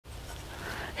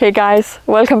Hey guys,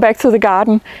 welcome back to the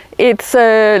garden. It's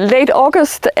late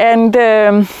August and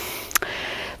the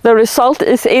result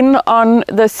is in on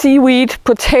the seaweed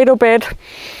potato bed,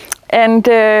 and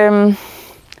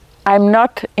I'm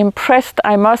not impressed,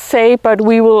 I must say, but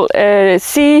we will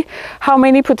see how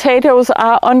many potatoes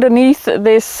are underneath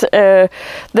this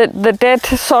the dead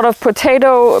sort of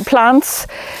potato plants,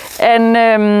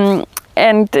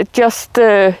 and just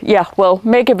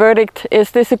make a verdict. Is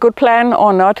this a good plan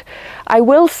or not? I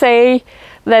will say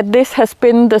that this has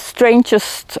been the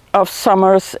strangest of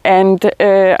summers, and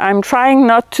I'm trying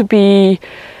not to be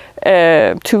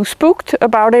too spooked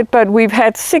about it, but we've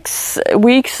had 6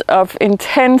 weeks of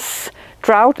intense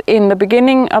drought in the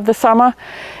beginning of the summer,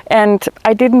 and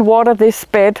I didn't water this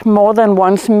bed more than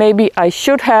once. Maybe I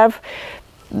should have.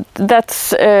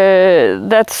 That's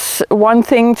one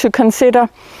thing to consider.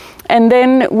 And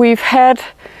then we've had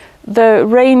the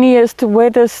rainiest,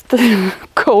 wettest,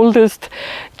 coldest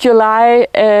July.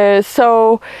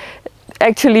 So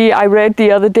actually I read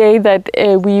the other day that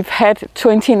we've had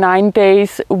 29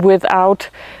 days without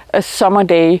a summer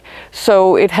day.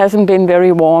 So it hasn't been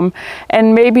very warm.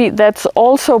 And maybe that's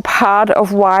also part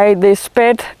of why this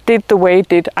bed did the way it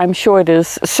did. I'm sure it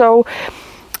is. So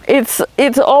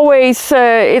it's always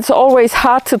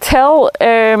hard to tell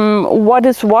what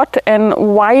is what and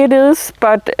why it is,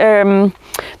 but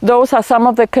those are some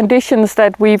of the conditions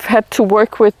that we've had to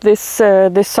work with this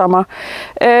this summer.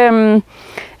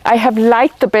 I have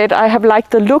liked the bed, I have liked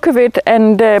the look of it,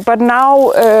 and but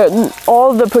now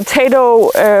all the potato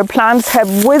plants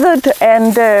have withered,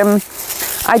 and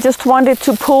I just wanted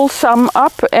to pull some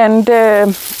up and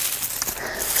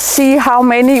see how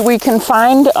many we can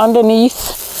find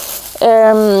underneath.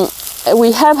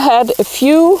 We have had a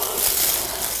few,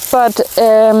 but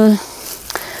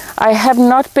I have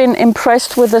not been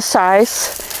impressed with the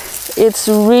size. It's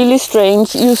really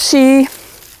strange. You see,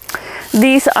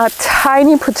 these are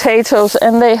tiny potatoes,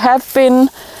 and they have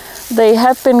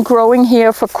been growing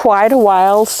here for quite a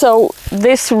while, so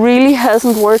this really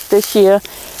hasn't worked this year.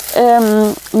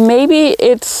 Maybe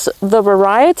it's the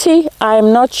variety,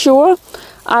 I'm not sure.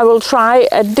 I will try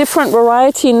a different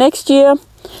variety next year.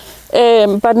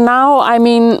 But now, I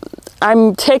mean,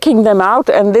 I'm taking them out,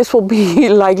 and this will be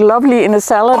like lovely in a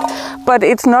salad, but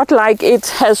it's not like it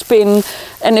has been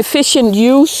an efficient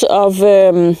use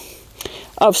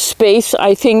of space,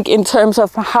 I think, in terms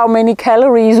of how many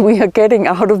calories we are getting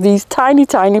out of these tiny,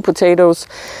 tiny potatoes.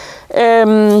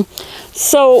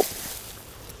 So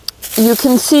you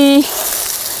can see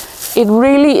it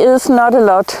really is not a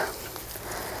lot,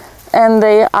 and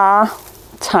they are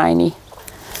tiny.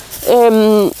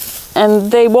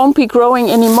 And they won't be growing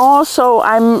anymore, so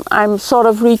I'm sort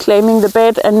of reclaiming the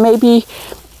bed, and maybe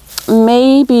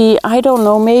I don't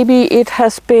know, maybe it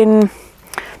has been,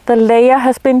 the layer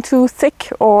has been too thick,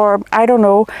 or I don't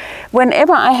know.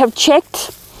 Whenever I have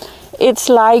checked, it's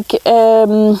like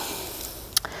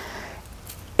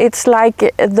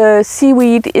the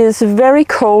seaweed is very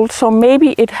cold, so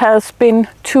maybe it has been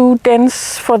too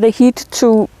dense for the heat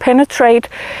to penetrate,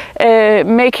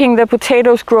 making the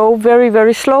potatoes grow very,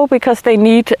 very slow, because they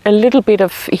need a little bit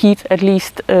of heat at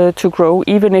least to grow,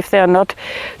 even if they're not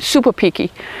super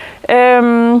picky.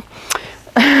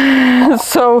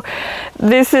 So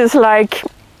this is like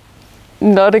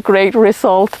not a great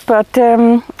result, but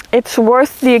it's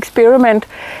worth the experiment.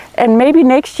 And maybe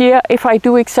next year, if I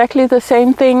do exactly the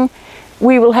same thing,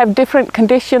 we will have different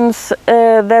conditions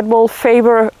that will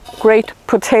favor great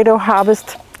potato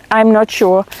harvest. I'm not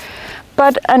sure.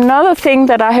 But another thing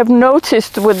that I have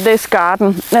noticed with this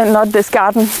garden, not this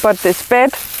garden, but this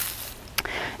bed,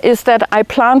 is that I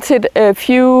planted a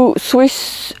few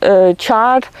Swiss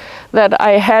chard that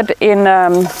I had in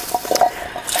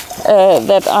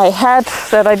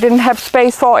that I didn't have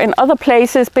space for in other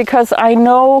places, because I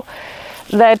know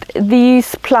that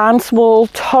these plants will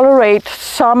tolerate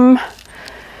some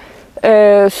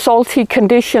salty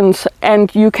conditions,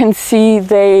 and you can see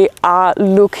they are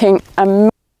looking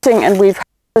amazing, and we've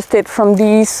harvested from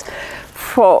these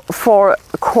for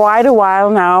quite a while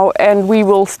now, and we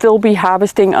will still be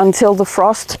harvesting until the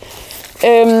frost.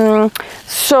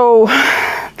 So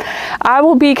I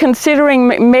will be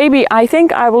considering, maybe, I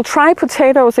think I will try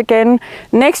potatoes again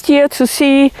next year to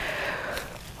see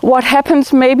what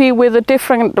happens, maybe with a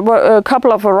different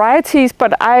couple of varieties.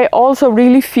 But I also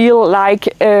really feel like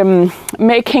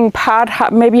making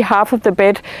maybe half of the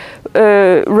bed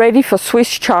ready for Swiss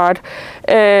chard,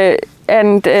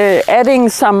 and adding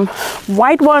some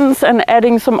white ones and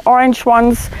adding some orange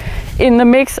ones in the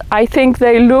mix. I think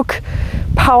they look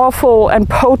powerful and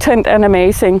potent and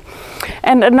amazing.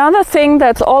 And another thing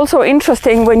that's also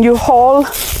interesting when you haul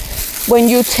when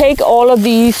you take all of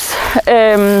these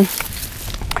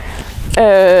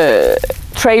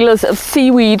trailers of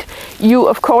seaweed, you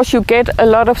of course you get a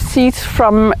lot of seeds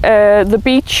from the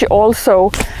beach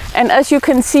also. And as you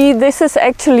can see, this is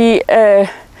actually a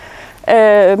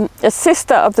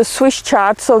sister of the Swiss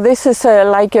chard. So this is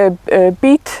like a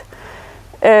beach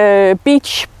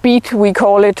beet, we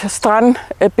call it,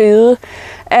 strandbede,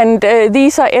 and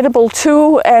these are edible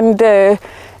too, and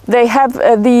they have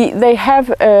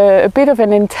a bit of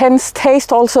an intense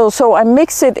taste also, so I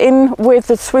mix it in with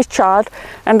the Swiss chard,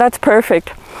 and that's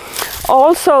perfect.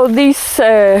 Also these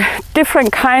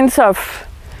different kinds of,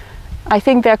 I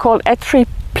think they're called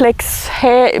Atriplex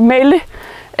mele.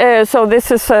 So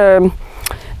this is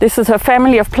a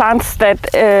family of plants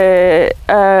that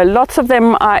lots of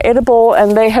them are edible,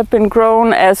 and they have been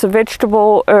grown as a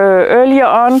vegetable earlier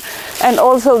on. And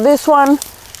also this one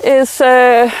is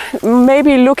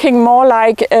maybe looking more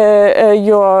like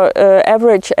your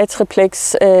average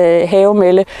Atriplex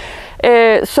HeyHo.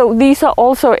 So these are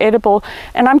also edible,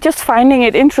 and I'm just finding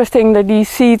it interesting that these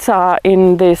seeds are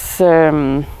in this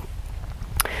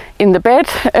in the bed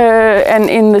and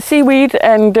in the seaweed,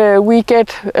 and we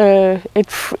get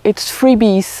it's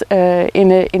freebies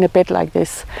in a bed like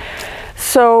this.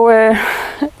 So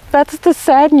that's the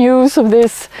sad news of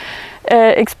this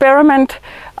experiment.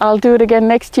 I'll do it again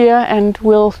next year, and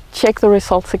we'll check the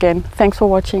results again. Thanks for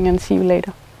watching, and see you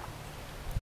later.